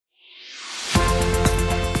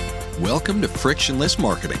Welcome to Frictionless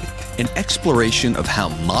Marketing, an exploration of how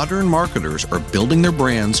modern marketers are building their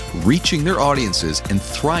brands, reaching their audiences, and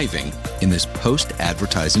thriving in this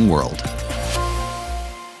post-advertising world.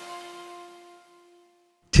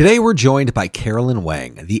 Today we're joined by Carolyn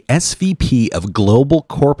Wang, the SVP of Global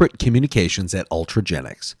Corporate Communications at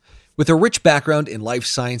ULTRAGENYX. With a rich background in life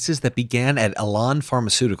sciences that began at Elan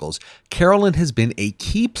Pharmaceuticals, Carolyn has been a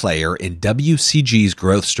key player in WCG's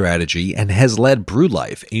growth strategy and has led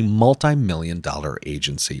BrewLife, a multi-million-dollar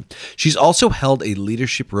agency. She's also held a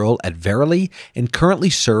leadership role at Verily and currently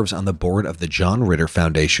serves on the board of the John Ritter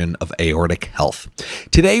Foundation of Aortic Health.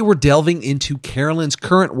 Today, we're delving into Carolyn's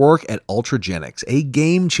current work at ULTRAGENYX, a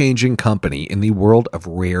game-changing company in the world of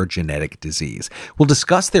rare genetic disease. We'll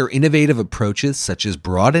discuss their innovative approaches such as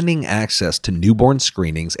broadening access to newborn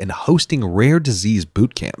screenings and hosting rare disease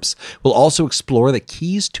boot camps. We'll also explore the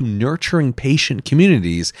keys to nurturing patient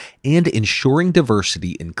communities and ensuring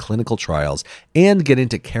diversity in clinical trials, and get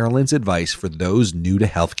into Carolyn's advice for those new to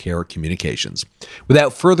healthcare communications.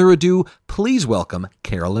 Without further ado, please welcome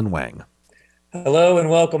Carolyn Wang. Hello and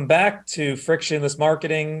welcome back to Frictionless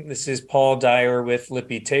Marketing. This is Paul Dyer with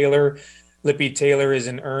Lippy Taylor. Lippy Taylor is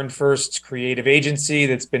an earned first creative agency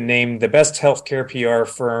that's been named the best healthcare PR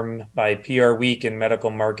firm by PR Week in medical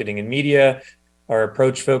marketing and media. Our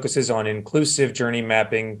approach focuses on inclusive journey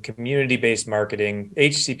mapping, community-based marketing,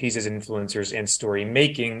 HCPs as influencers, and story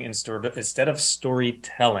making instead of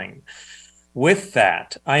storytelling. With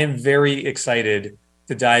that, I am very excited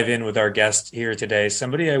to dive in with our guest here today,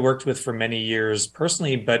 somebody I worked with for many years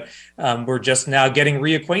personally, but we're just now getting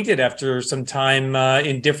reacquainted after some time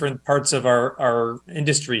in different parts of our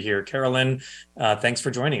industry here. Carolyn, thanks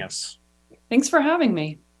for joining us. Thanks for having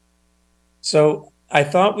me. So I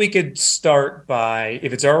thought we could start by,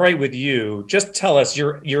 if it's all right with you, just tell us,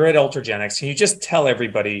 you're at ULTRAGENYX. Can you just tell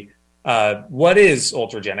everybody what is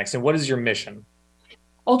ULTRAGENYX and what is your mission?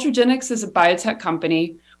 ULTRAGENYX is a biotech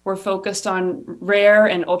company. We're focused on rare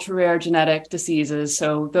and ultra-rare genetic diseases,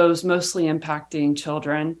 so those mostly impacting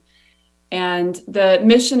children. And the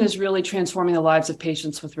mission is really transforming the lives of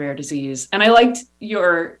patients with rare disease. And I liked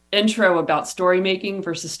your intro about story making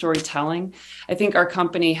versus storytelling. I think our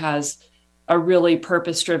company has a really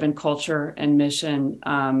purpose-driven culture and mission,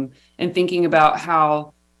 and thinking about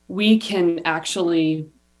how we can actually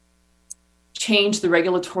change the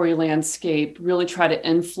regulatory landscape, really try to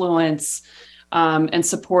influence and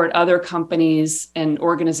support other companies and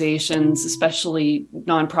organizations, especially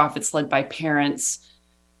nonprofits led by parents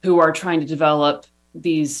who are trying to develop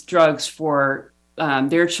these drugs for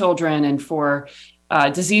their children and for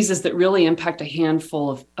diseases that really impact a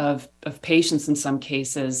handful of patients in some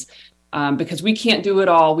cases. Because we can't do it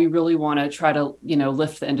all, we really want to try to,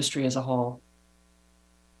 lift the industry as a whole.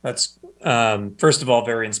 That's, first of all,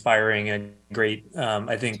 very inspiring and great,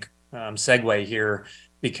 I think, segue here.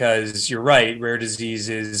 Because you're right, rare disease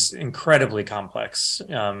is incredibly complex,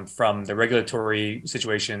 from the regulatory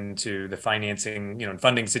situation to the financing, and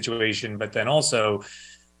funding situation, but then also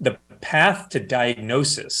the path to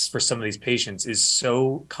diagnosis for some of these patients is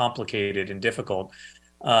so complicated and difficult.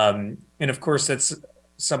 And of course, that's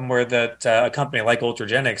somewhere that a company like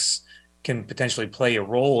ULTRAGENYX can potentially play a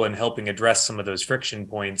role in helping address some of those friction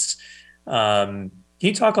points. Can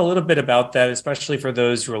you talk a little bit about that, especially for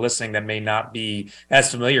those who are listening that may not be as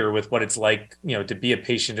familiar with what it's like, to be a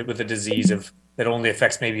patient with a disease that only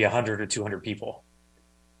affects maybe 100 or 200 people?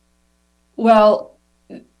 Well,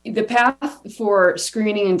 the path for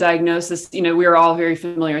screening and diagnosis, we are all very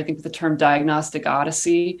familiar, I think, with the term diagnostic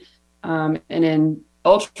odyssey. And in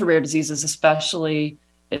ultra rare diseases, especially,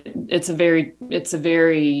 it's a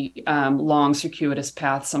very long, circuitous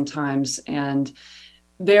path sometimes. And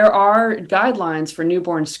there are guidelines for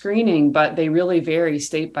newborn screening, but they really vary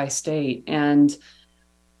state by state. And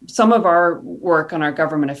some of our work on our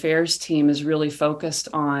government affairs team is really focused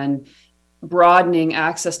on broadening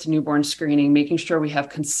access to newborn screening, making sure we have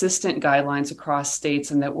consistent guidelines across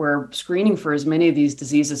states and that we're screening for as many of these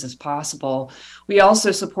diseases as possible. We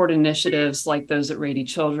also support initiatives like those at Rady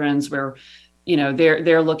Children's, where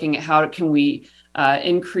they're looking at how can we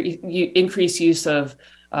increase use of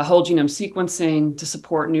whole genome sequencing to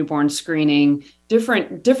support newborn screening,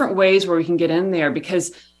 different ways where we can get in there,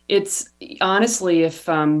 because it's honestly, if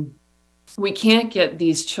we can't get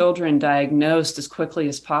these children diagnosed as quickly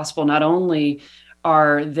as possible, not only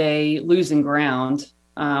are they losing ground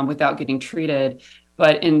without getting treated,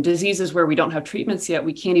 but in diseases where we don't have treatments yet,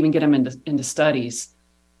 we can't even get them into studies.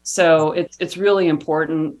 So it's really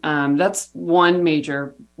important. That's one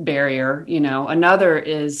major barrier. Another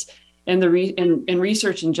is in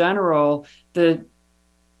research in general, the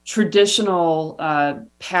traditional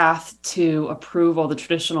path to approval, the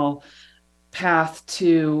traditional path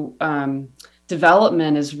to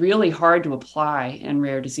development is really hard to apply in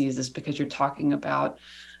rare diseases because you're talking about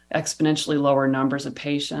exponentially lower numbers of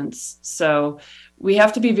patients. So we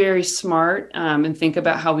have to be very smart and think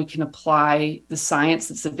about how we can apply the science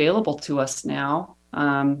that's available to us now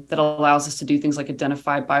that allows us to do things like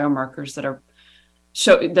identify biomarkers that are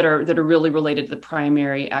really related to the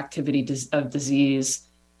primary activity of disease,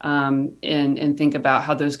 and think about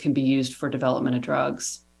how those can be used for development of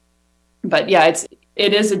drugs. But yeah,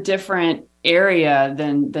 it is a different area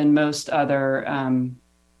than most other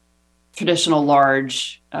traditional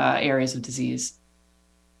large areas of disease.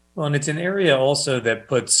 Well, and it's an area also that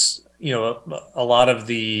puts, a lot of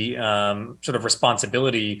the sort of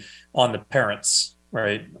responsibility on the parents,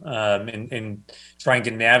 right? In trying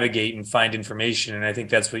to navigate and find information. And I think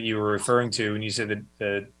that's what you were referring to when you said that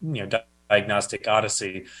the diagnostic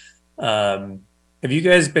odyssey. Have you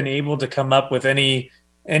guys been able to come up with any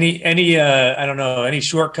I don't know, any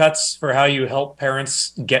shortcuts for how you help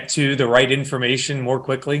parents get to the right information more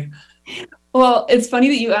quickly? Well, it's funny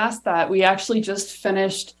that you asked that. We actually just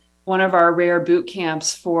finished one of our rare boot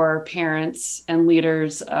camps for parents and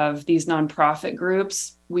leaders of these nonprofit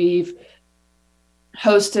groups. We've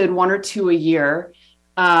hosted 1 or 2 a year.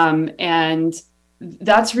 And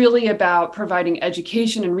that's really about providing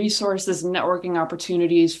education and resources and networking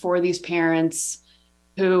opportunities for these parents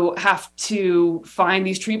who have to find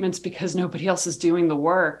these treatments because nobody else is doing the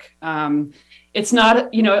work. It's not,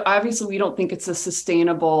 obviously we don't think it's a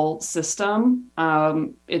sustainable system.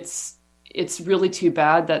 It's really too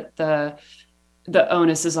bad that the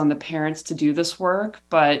onus is on the parents to do this work,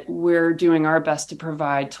 but we're doing our best to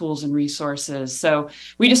provide tools and resources. So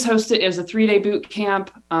we just hosted, it was a 3-day boot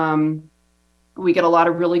camp. We get a lot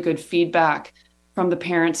of really good feedback from the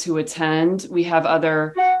parents who attend. We have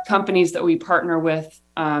other companies that we partner with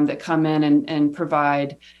that come in and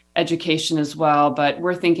provide education as well. But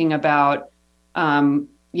we're thinking about,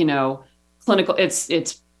 clinical,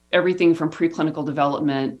 it's everything from preclinical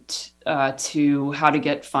development to how to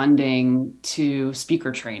get funding to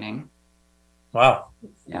speaker training. Wow.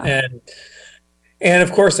 Yeah. And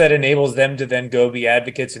of course that enables them to then go be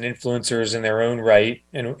advocates and influencers in their own right.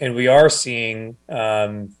 And we are seeing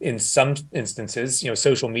in some instances,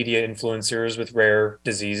 social media influencers with rare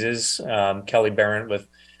diseases. Kelly Barrett with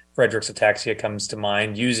Friedreich's ataxia comes to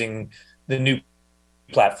mind, using the new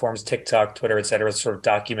platforms, TikTok, Twitter, et cetera, to sort of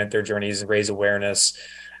document their journeys and raise awareness.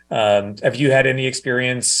 Have you had any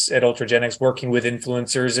experience at ULTRAGENYX working with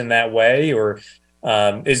influencers in that way, or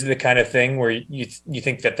is it the kind of thing where you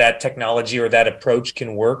think that technology or that approach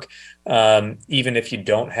can work even if you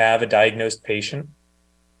don't have a diagnosed patient?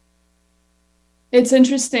 It's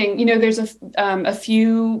interesting. There's a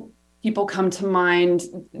few people come to mind.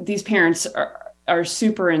 These parents are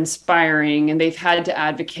super inspiring, and they've had to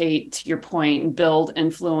advocate, to your point, and build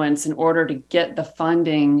influence in order to get the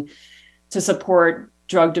funding to support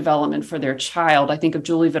drug development for their child. I think of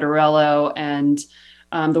Julie Vitarello and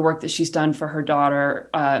the work that she's done for her daughter,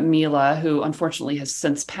 Mila, who unfortunately has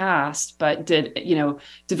since passed, but did,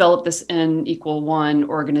 develop this N=1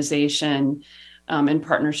 organization in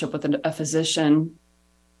partnership with a physician.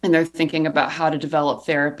 And they're thinking about how to develop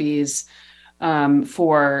therapies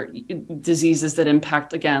for diseases that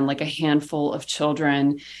impact, again, like a handful of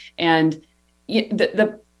children. And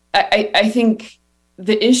I think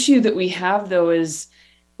the issue that we have, though, is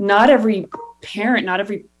not every parent, not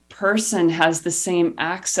every person has the same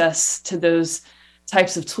access to those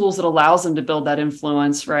types of tools that allows them to build that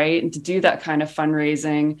influence, right? And to do that kind of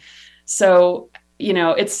fundraising. So,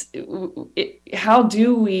 how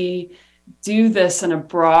do we do this in a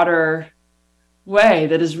broader way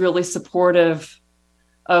that is really supportive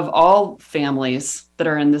of all families that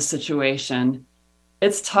are in this situation?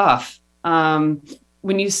 It's tough.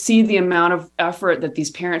 When you see the amount of effort that these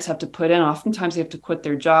parents have to put in, oftentimes they have to quit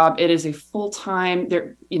their job. It is a full-time,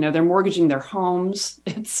 they're mortgaging their homes.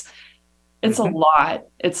 It's a lot.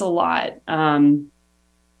 It's a lot. But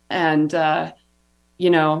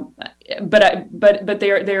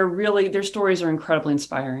they're really, their stories are incredibly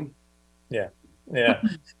inspiring. Yeah. Yeah.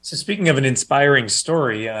 So speaking of an inspiring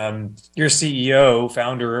story, your CEO,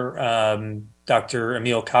 founder, Dr.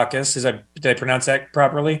 Emil Kakkis, did I pronounce that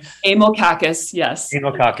properly? Emil Kakkis, yes.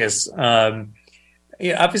 Emil Kakkis.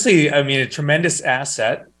 Obviously, a tremendous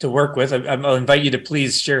asset to work with. I'll invite you to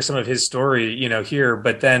please share some of his story, here.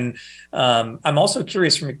 But then I'm also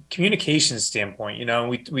curious from a communication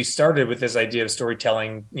standpoint. We started with this idea of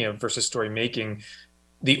storytelling, versus story making.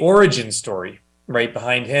 The origin story, right,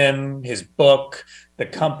 behind him, his book, the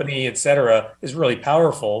company, et cetera, is really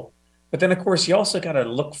powerful. but then of course you also got to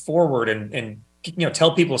look forward and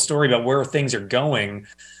tell people a story about where things are going.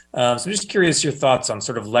 So I'm just curious your thoughts on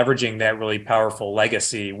sort of leveraging that really powerful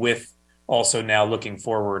legacy with also now looking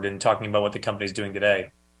forward and talking about what the company's doing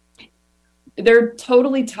today. They're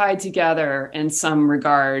totally tied together in some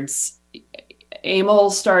regards. Emil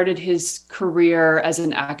started his career as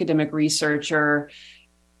an academic researcher.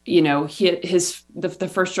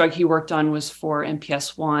 The first drug he worked on was for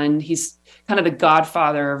MPS1. He's kind of the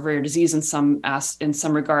godfather of rare disease in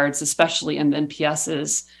some regards, especially in the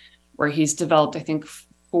MPSs, where he's developed, I think,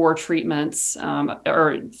 4 treatments,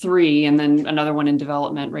 or 3, and then another one in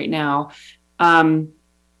development right now.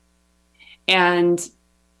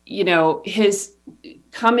 His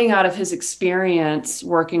coming out of his experience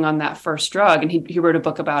working on that first drug, and he wrote a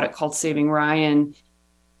book about it called Saving Ryan.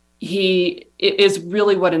 It is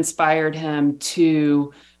really what inspired him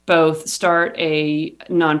to both start a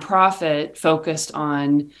nonprofit focused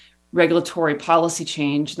on regulatory policy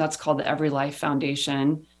change. That's called the Every Life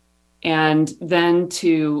Foundation. And then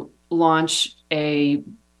to launch a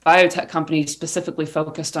biotech company specifically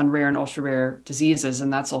focused on rare and ultra rare diseases,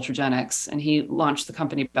 and that's ULTRAGENYX. And he launched the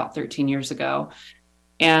company about 13 years ago.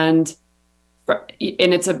 And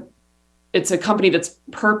it's a company that's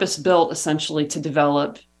purpose built essentially to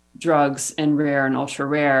develop drugs in rare and ultra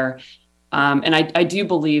rare. And I do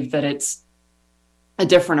believe that it's a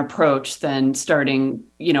different approach than starting,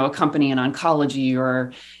 a company in oncology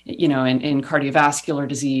or, in cardiovascular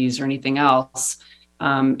disease or anything else.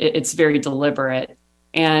 It's very deliberate.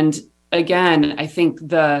 And again, I think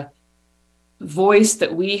the voice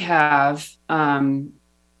that we have to,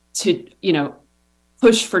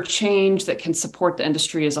 push for change that can support the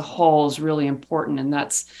industry as a whole is really important. And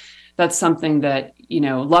that's something that,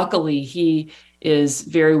 luckily he is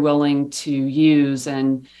very willing to use,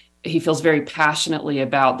 and he feels very passionately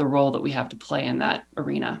about the role that we have to play in that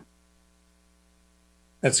arena.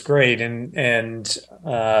 That's great. And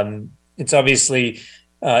it's obviously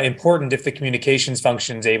important if the communications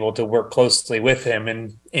function is able to work closely with him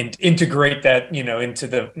and integrate that, into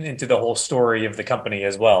the whole story of the company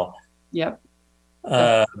as well. Yep.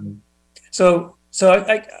 So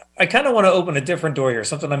I kind of want to open a different door here,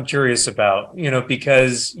 something I'm curious about,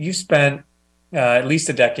 because you spent at least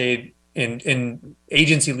a decade in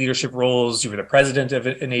agency leadership roles. You were the president of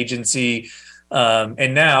an agency,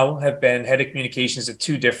 and now have been head of communications at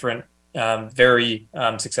 2 different very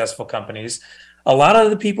successful companies. A lot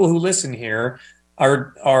of the people who listen here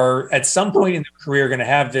are at some point in their career going to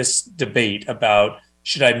have this debate about,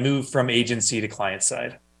 should I move from agency to client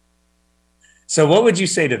side? So what would you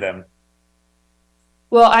say to them?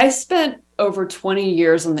 Well, I spent over 20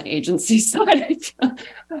 years on the agency side,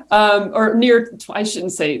 or near, I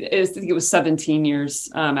shouldn't say, I think it was 17 years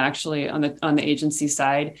actually on the agency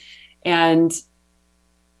side. And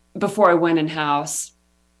before I went in-house,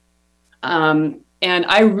 and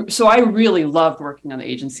I really loved working on the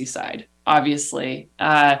agency side, obviously.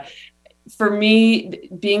 For me,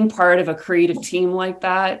 being part of a creative team like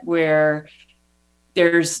that, where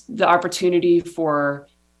there's the opportunity for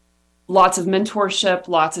lots of mentorship,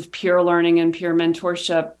 lots of peer learning and peer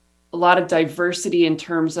mentorship, a lot of diversity in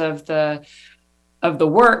terms of the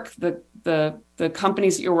work, the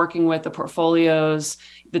companies that you're working with, the portfolios,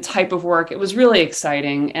 the type of work. It was really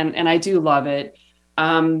exciting, and I do love it.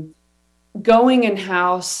 Going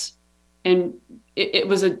in-house, and it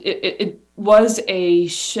was a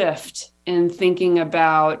shift in thinking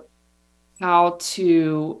about how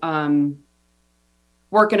to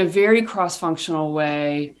work in a very cross-functional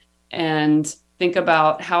way and think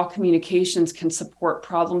about how communications can support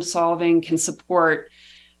problem solving, can support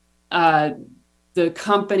the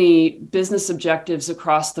company business objectives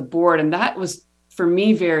across the board. And that was, for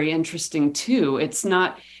me, very interesting too.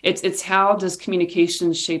 It's how does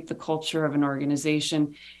communications shape the culture of an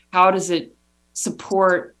organization? How does it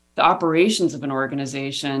support the operations of an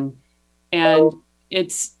organization? And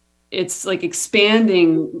it's like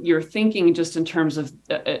expanding your thinking just in terms of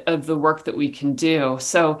the work that we can do.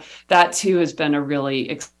 So that too has been a really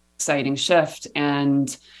exciting shift,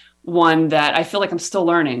 and one that I feel like I'm still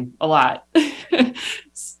learning a lot.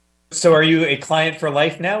 So are you a client for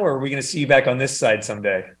life now, or are we going to see you back on this side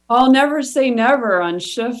someday? I'll never say never on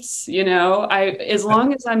shifts. As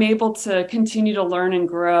long as I'm able to continue to learn and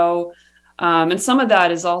grow. And some of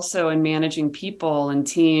that is also in managing people and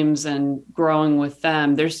teams and growing with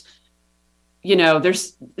them. There's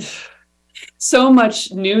so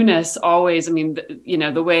much newness always. I mean,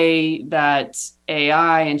 the way that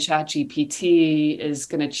AI and ChatGPT is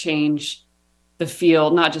going to change the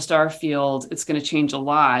field, not just our field, it's going to change a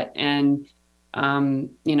lot. And,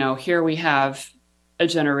 here we have a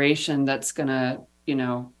generation that's going to,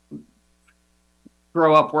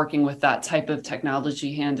 grow up working with that type of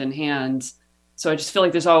technology hand in hand. So I just feel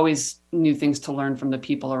like there's always new things to learn from the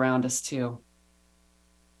people around us too.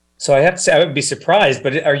 So I have to say, I would be surprised,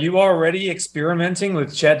 but are you already experimenting with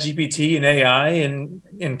ChatGPT and AI in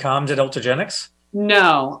comms at Ultragenyx?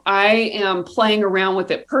 No, I am playing around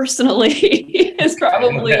with it personally, as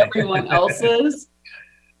probably everyone else is.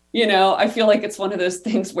 I feel like it's one of those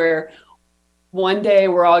things where one day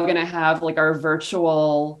we're all going to have like our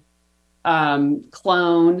virtual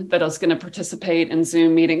clone that is going to participate in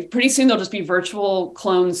Zoom meetings. Pretty soon there'll just be virtual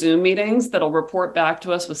clone Zoom meetings that'll report back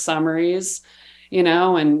to us with summaries,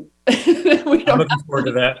 and we I'm looking forward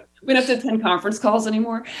to that. We don't have to attend conference calls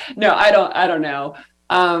anymore. No, I don't know.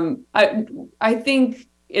 I think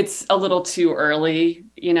it's a little too early,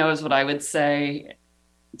 is what I would say.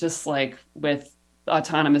 Just like with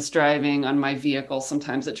autonomous driving on my vehicle,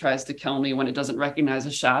 sometimes it tries to kill me when it doesn't recognize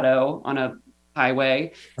a shadow on a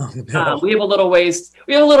highway. Oh, no. We have a little ways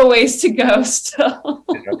to go still.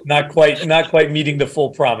 Not quite meeting the full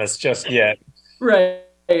promise just yet. Right,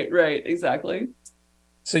 exactly.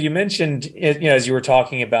 So you mentioned, as you were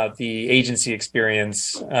talking about the agency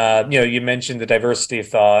experience, you mentioned the diversity of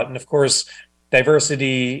thought, and of course,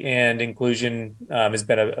 diversity and inclusion has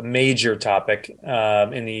been a major topic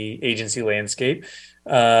in the agency landscape,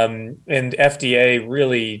 and FDA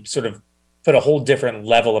really sort of put a whole different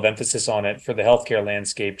level of emphasis on it for the healthcare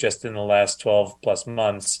landscape just in the last 12 plus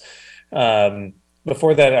months.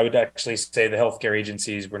 Before that, I would actually say the healthcare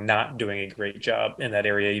agencies were not doing a great job in that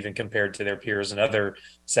area, even compared to their peers in other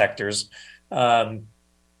sectors.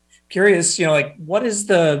 Curious, what is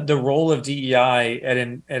the role of DEI at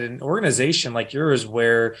an organization like yours,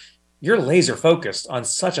 where you're laser focused on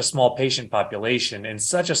such a small patient population and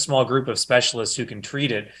such a small group of specialists who can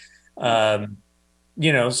treat it? So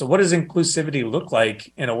what does inclusivity look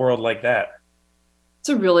like in a world like that? It's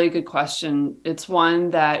a really good question. It's one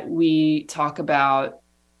that we talk about.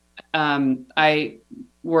 I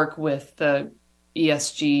work with the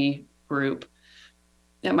ESG group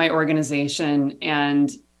at my organization,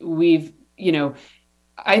 and I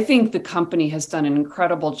think the company has done an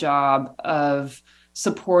incredible job of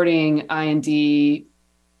supporting I&D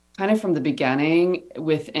kind of from the beginning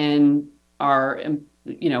within our,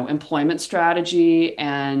 employment strategy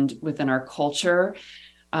and within our culture.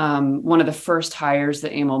 One of the first hires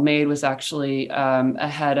that AML made was actually a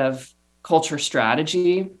head of culture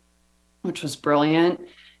strategy, which was brilliant.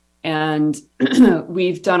 And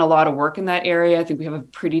we've done a lot of work in that area. I think we have a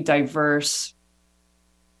pretty diverse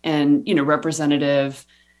and, representative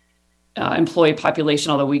employee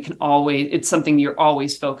population, although it's something you're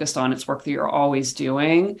always focused on. It's work that you're always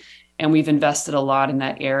doing. And we've invested a lot in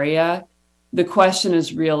that area. The question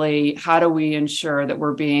is really, how do we ensure that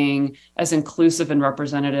we're being as inclusive and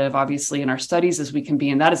representative, obviously, in our studies as we can be?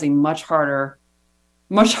 And that is a much harder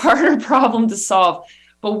problem to solve.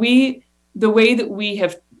 But the way that we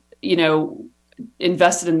have,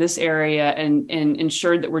 invested in this area and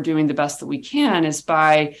ensured that we're doing the best that we can is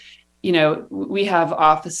by, we have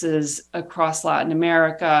offices across Latin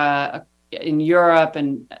America, in Europe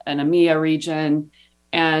and EMEA region.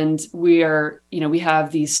 And we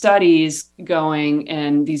have these studies going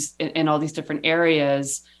in all these different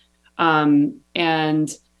areas. During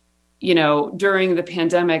the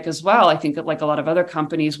pandemic as well, I think that like a lot of other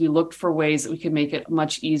companies, we looked for ways that we could make it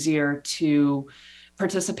much easier to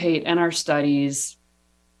participate in our studies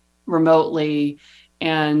remotely.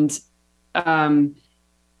 And,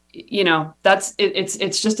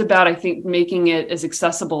 it's just about, I think, making it as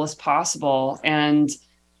accessible as possible. And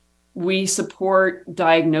we support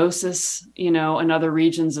diagnosis, in other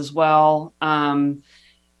regions as well.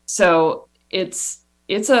 So it's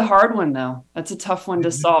a hard one, though. That's a tough one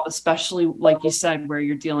to solve, especially, like you said, where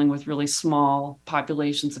you're dealing with really small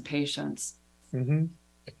populations of patients. Mm-hmm.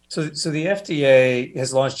 So the FDA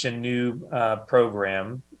has launched a new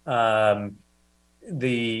program, the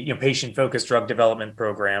patient-focused drug development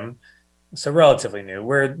program. So relatively new,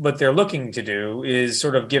 where what they're looking to do is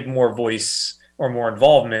sort of give more voice or more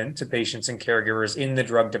involvement to patients and caregivers in the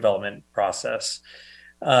drug development process.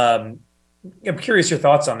 I'm curious your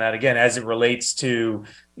thoughts on that, again, as it relates to,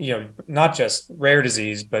 not just rare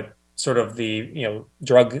disease, but sort of the,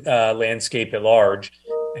 drug landscape at large.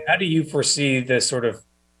 How do you foresee the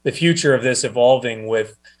future of this evolving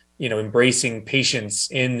with, embracing patients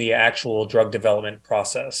in the actual drug development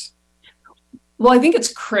process? Well, I think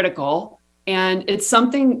it's critical. And it's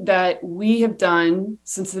something that we have done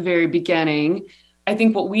since the very beginning. I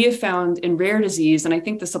think what we have found in rare disease, and I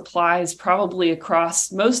think this applies probably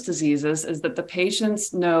across most diseases, is that the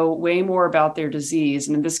patients know way more about their disease.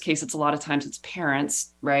 And in this case, it's a lot of times it's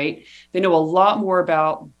parents, right? They know a lot more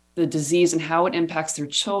about the disease and how it impacts their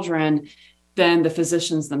children than the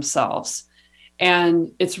physicians themselves.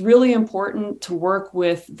 And it's really important to work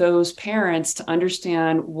with those parents to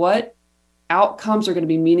understand what outcomes are going to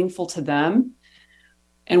be meaningful to them.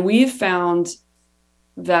 And we've found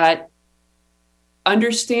that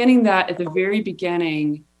understanding that at the very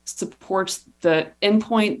beginning supports the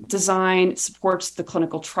endpoint design, supports the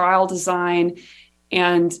clinical trial design,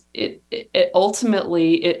 and it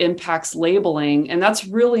ultimately it impacts labeling. And that's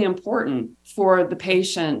really important for the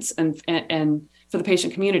patients and for the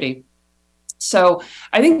patient community. So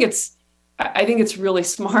I think it's really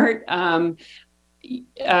smart.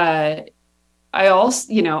 I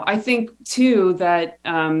also, I think too that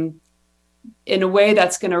in a way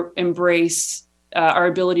that's going to embrace our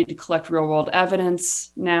ability to collect real world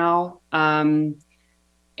evidence now, and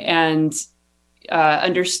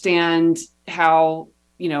understand how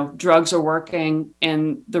drugs are working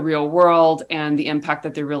in the real world and the impact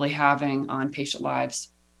that they're really having on patient lives.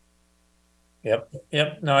 Yep.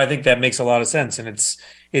 No, I think that makes a lot of sense, and it's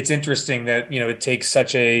interesting that it takes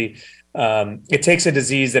it takes a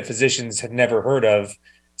disease that physicians had never heard of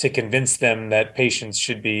to convince them that patients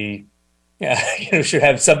should be, should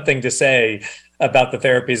have something to say about the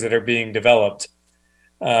therapies that are being developed.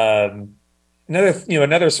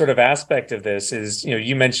 Another sort of aspect of this is,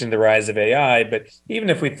 you mentioned the rise of AI, but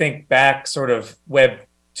even if we think back sort of Web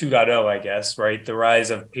 2.0, I guess, right? The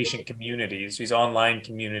rise of patient communities, these online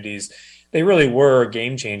communities, they really were a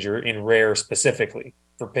game changer in rare specifically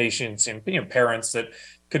for patients and parents that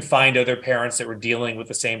could find other parents that were dealing with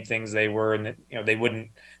the same things they were, and that, they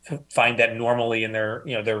wouldn't find that normally in their,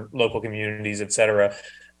 their local communities, et cetera.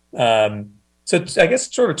 So I guess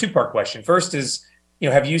it's sort of a two-part question. First is,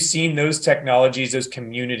 have you seen those technologies, those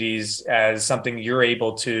communities as something you're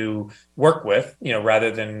able to work with,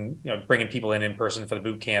 rather than, bringing people in person for the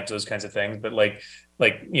boot camps, those kinds of things, but like,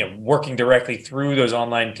 working directly through those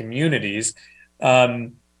online communities.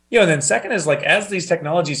 And then second is like, as these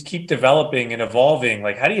technologies keep developing and evolving,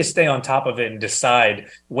 like, how do you stay on top of it and decide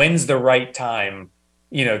when's the right time,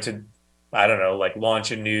 to, I don't know, like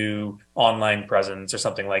launch a new online presence or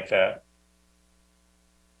something like that?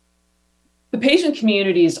 The patient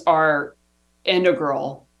communities are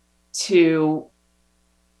integral to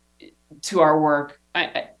our work.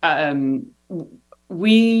 I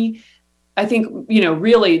think,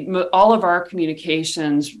 really all of our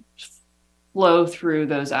communications flow through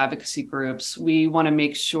those advocacy groups. We want to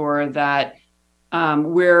make sure that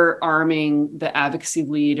we're arming the advocacy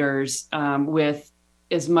leaders with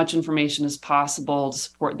as much information as possible to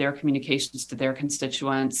support their communications to their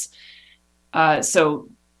constituents. So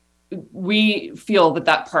we feel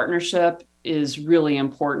that partnership is really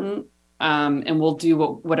important, and we'll do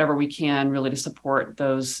whatever we can really to support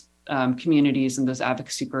those communities and those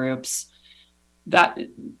advocacy groups. Can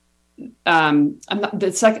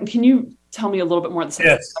you tell me a little bit more of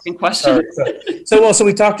the second question? So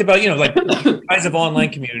we talked about, like the rise of online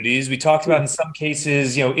communities. We talked about in some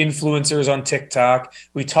cases, influencers on TikTok.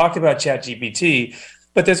 We talked about ChatGPT.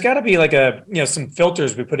 But there's got to be like some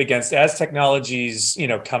filters we put against as technologies,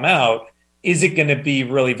 come out. Is it going to be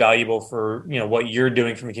really valuable for, what you're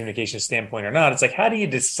doing from a communication standpoint or not? It's like, how do you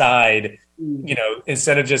decide,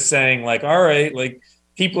 instead of just saying like, all right, like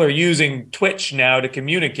people are using Twitch now to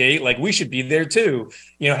communicate, like we should be there too.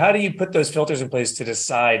 How do you put those filters in place to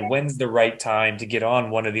decide when's the right time to get on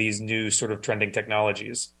one of these new sort of trending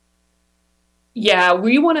technologies? Yeah,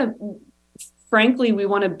 frankly, we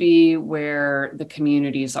want to be where the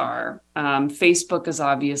communities are. Facebook is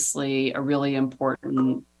obviously a really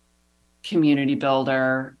important community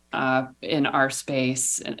builder in our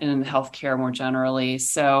space and in healthcare more generally.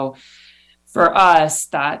 So for us,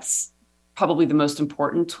 that's probably the most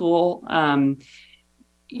important tool.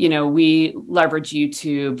 We leverage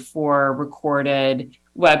YouTube for recorded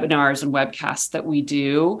webinars and webcasts that we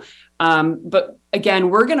do. But again,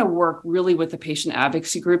 we're going to work really with the patient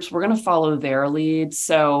advocacy groups. We're going to follow their lead.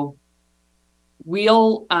 So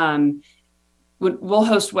we'll host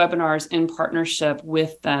webinars in partnership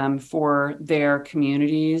with them for their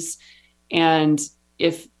communities. And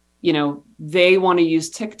if, they want to use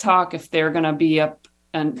TikTok, if they're going to be up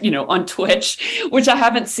and, on Twitch, which I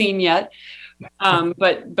haven't seen yet,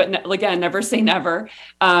 but again, never say never,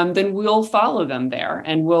 then we'll follow them there,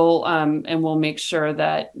 and we'll make sure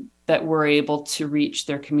that we're able to reach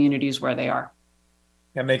their communities where they are.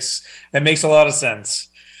 That makes a lot of sense.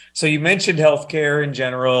 So you mentioned healthcare in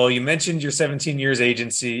general. You mentioned your 17 years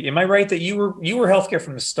agency. Am I right that you were healthcare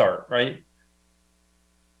from the start, right?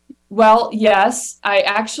 Well, yes. I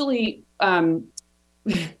actually I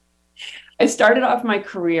started off my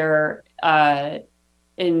career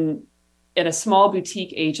in at a small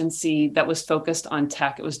boutique agency that was focused on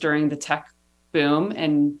tech. It was during the tech boom,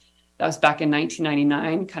 and that was back in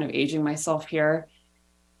 1999, kind of aging myself here.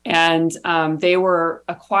 And they were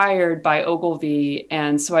acquired by Ogilvy.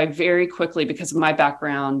 And so I very quickly, because of my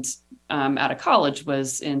background out of college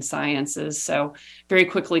was in sciences, so very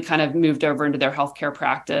quickly kind of moved over into their healthcare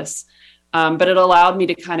practice. But it allowed me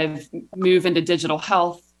to kind of move into digital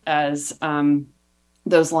health as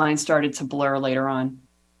those lines started to blur later on.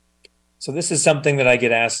 So this is something that I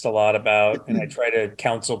get asked a lot about, and I try to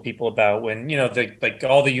counsel people about when, like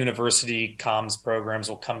all the university comms programs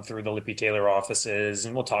will come through the Lippy Taylor offices,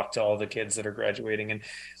 and we'll talk to all the kids that are graduating. And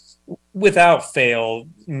without fail,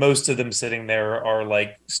 most of them sitting there are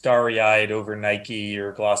like starry-eyed over Nike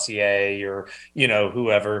or Glossier or,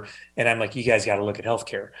 whoever. And I'm like, you guys got to look at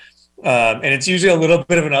healthcare. And it's usually a little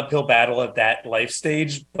bit of an uphill battle at that life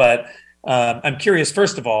stage. But I'm curious,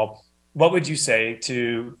 first of all, what would you say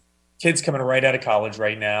to kids coming right out of college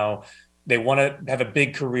right now? They want to have a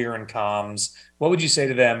big career in comms. What would you say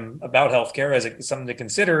to them about healthcare as something to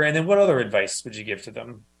consider? And then what other advice would you give to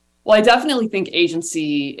them? Well, I definitely think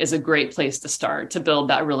agency is a great place to start to build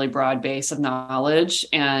that really broad base of knowledge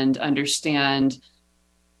and understand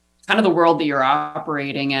kind of the world that you're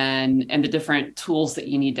operating in and the different tools that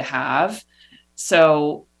you need to have.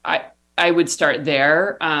 So I would start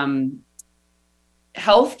there.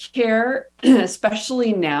 Healthcare,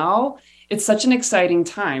 especially now, it's such an exciting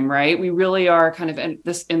time, right? We really are kind of in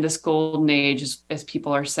this golden age, as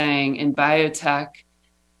people are saying, in biotech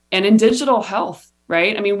and in digital health,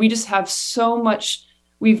 right? I mean, we just have so much.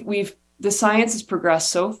 The science has progressed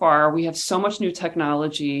so far. We have so much new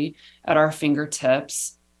technology at our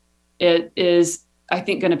fingertips. It is, I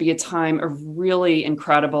think, going to be a time of really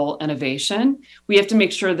incredible innovation. We have to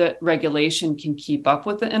make sure that regulation can keep up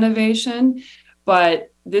with the innovation.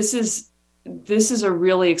 But this is a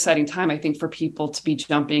really exciting time, I think, for people to be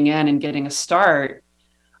jumping in and getting a start,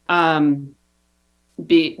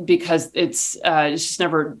 because it's just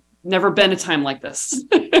never been a time like this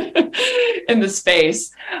in the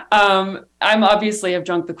space. I'm obviously have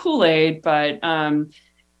drunk the Kool-Aid, but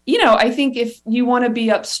I think if you want to be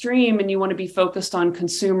upstream and you want to be focused on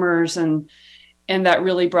consumers and that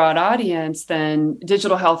really broad audience, then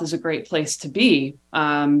digital health is a great place to be.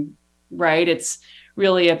 Right? It's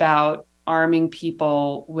really about arming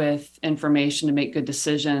people with information to make good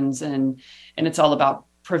decisions, and it's all about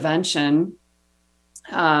prevention.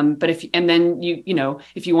 But if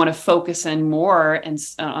you want to focus in more and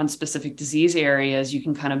on specific disease areas, you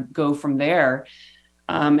can kind of go from there.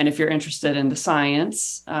 And if you're interested in the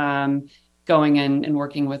science, going in and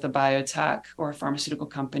working with a biotech or a pharmaceutical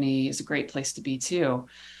company is a great place to be too.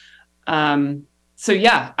 So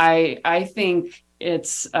yeah, I think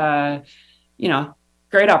it's great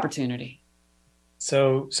opportunity.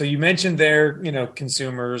 So you mentioned there,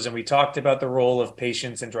 consumers, and we talked about the role of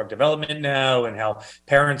patients in drug development now, and how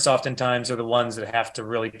parents oftentimes are the ones that have to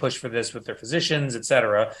really push for this with their physicians, et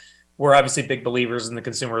cetera. We're obviously big believers in the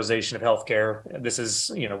consumerization of healthcare. This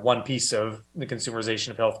is, one piece of the consumerization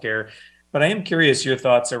of healthcare. But I am curious your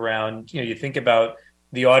thoughts around, you think about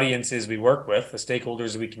the audiences we work with, the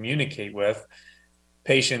stakeholders we communicate with,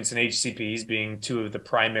 patients and HCPs being two of the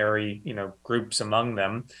primary, groups among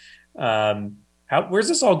them. Where's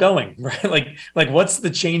this all going? Right? Like what's the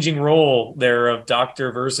changing role there of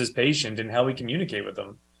doctor versus patient and how we communicate with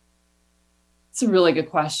them? It's a really good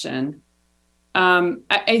question.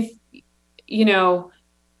 I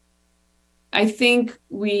think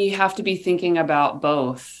we have to be thinking about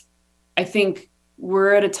both. I think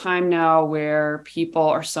we're at a time now where people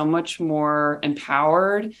are so much more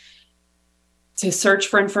empowered to search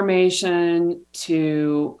for information,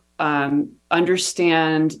 to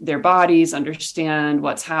understand their bodies, understand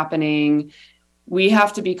what's happening. We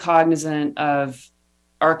have to be cognizant of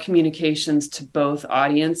our communications to both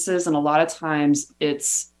audiences. And a lot of times it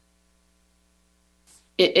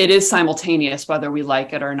is simultaneous, whether we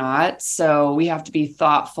like it or not. So we have to be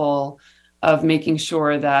thoughtful of making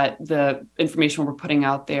sure that the information we're putting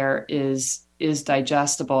out there is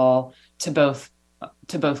digestible to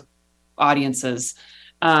both audiences.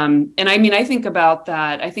 And I mean, I think about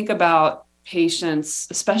that. I think about patients,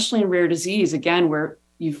 especially in rare disease, again, where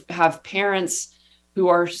you have parents who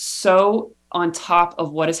are so on top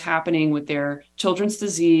of what is happening with their children's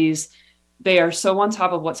disease. They are so on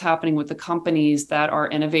top of what's happening with the companies that are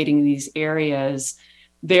innovating in these areas.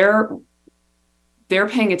 They're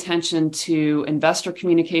paying attention to investor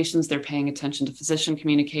communications. They're paying attention to physician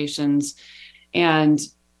communications. And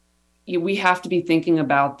we have to be thinking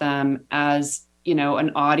about them as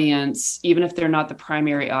an audience, even if they're not the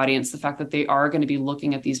primary audience, the fact that they are going to be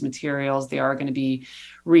looking at these materials, they are going to be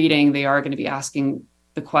reading, they are going to be asking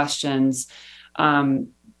the questions,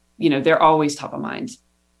 they're always top of mind.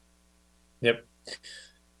 Yep.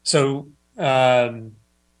 So do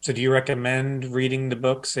you recommend reading the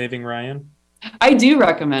book Saving Ryan? I do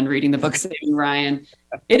recommend reading the book Saving Ryan.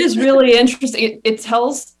 It is really interesting. It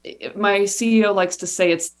tells, my CEO likes to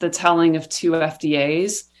say, it's the telling of two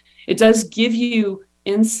FDAs. It does give you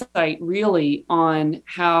insight really on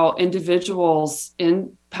how individuals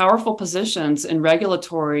in powerful positions in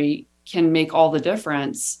regulatory can make all the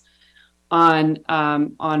difference on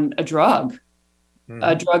a drug,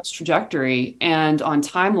 a drug's trajectory, and on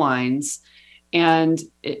timelines. And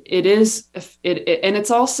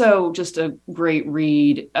it's also just a great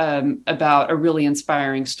read about a really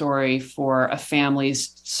inspiring story for a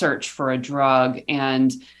family's search for a drug.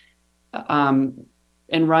 And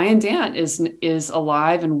Ryan Dant is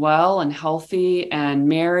alive and well and healthy and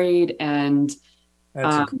married, and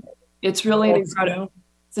it's really an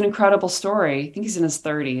incredible story. I think he's in his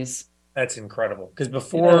 30s. That's incredible, because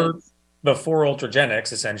before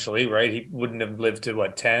ULTRAGENYX, essentially, right? He wouldn't have lived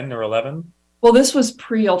to 10 or 11. Well, this was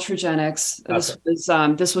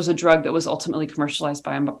pre-ULTRAGENYX. This was a drug that was ultimately commercialized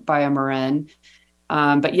by Amarin.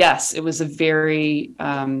 But yes, it was a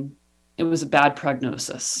bad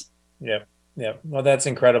prognosis. Yeah. Yeah. Well, that's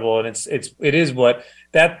incredible. And it is what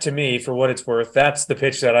that, to me, for what it's worth, that's the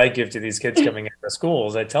pitch that I give to these kids coming out of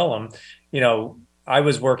schools. I tell them, I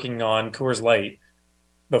was working on Coors Light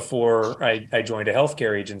before I joined a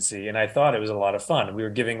healthcare agency, and I thought it was a lot of fun. We were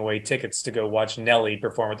giving away tickets to go watch Nelly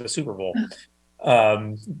perform at the Super Bowl,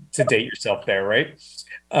 to date yourself there, right?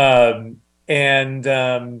 And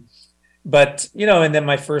then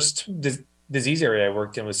my first disease area I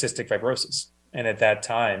worked in was cystic fibrosis. And at that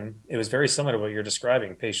time, it was very similar to what you're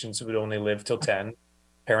describing. Patients would only live till 10.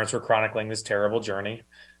 Parents were chronicling this terrible journey.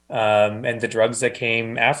 And the drugs that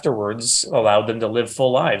came afterwards allowed them to live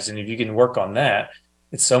full lives. And if you can work on that,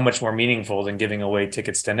 it's so much more meaningful than giving away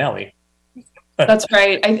tickets to Nelly. That's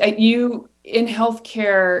right. You in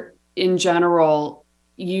healthcare in general,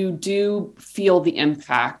 you do feel the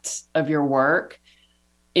impact of your work.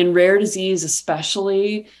 In rare disease,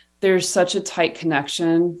 especially, there's such a tight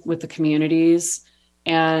connection with the communities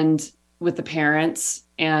and with the parents,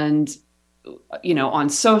 and on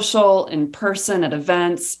social, in person, at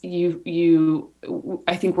events.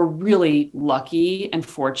 I think we're really lucky and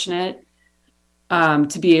fortunate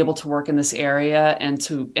to be able to work in this area and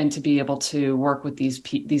to be able to work with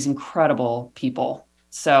these incredible people.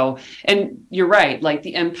 So, and you're right, like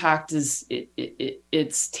the impact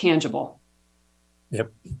it's tangible.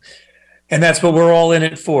 Yep. And that's what we're all in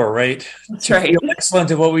it for, right? That's right. Feel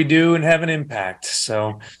excellent at what we do and have an impact.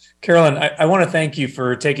 So, Carolyn, I want to thank you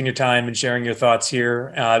for taking your time and sharing your thoughts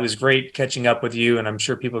here. It was great catching up with you, and I'm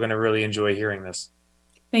sure people are going to really enjoy hearing this.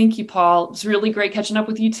 Thank you, Paul. It's really great catching up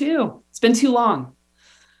with you too. It's been too long.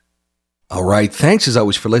 All right. Thanks as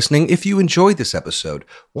always for listening. If you enjoyed this episode,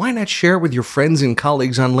 why not share it with your friends and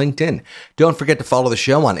colleagues on LinkedIn? Don't forget to follow the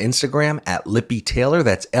show on Instagram at Lippy Taylor.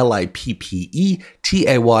 That's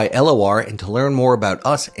LIPPETAYLOR. And to learn more about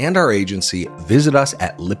us and our agency, visit us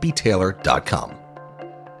at lippytaylor.com.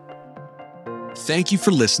 Thank you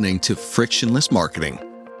for listening to Frictionless Marketing.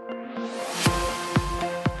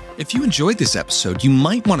 If you enjoyed this episode, you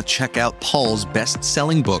might want to check out Paul's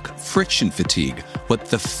best-selling book, Friction Fatigue: What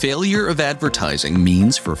the Failure of Advertising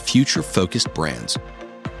Means for Future-Focused Brands.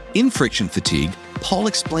 In Friction Fatigue, Paul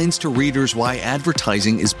explains to readers why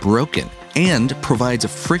advertising is broken and provides a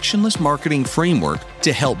frictionless marketing framework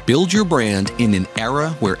to help build your brand in an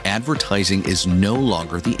era where advertising is no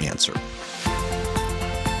longer the answer.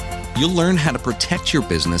 You'll learn how to protect your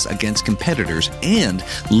business against competitors and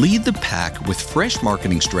lead the pack with fresh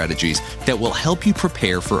marketing strategies that will help you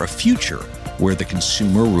prepare for a future where the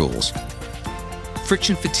consumer rules.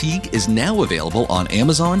 Friction Fatigue is now available on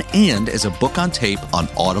Amazon and as a book on tape on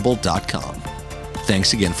audible.com.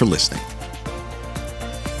 Thanks again for listening.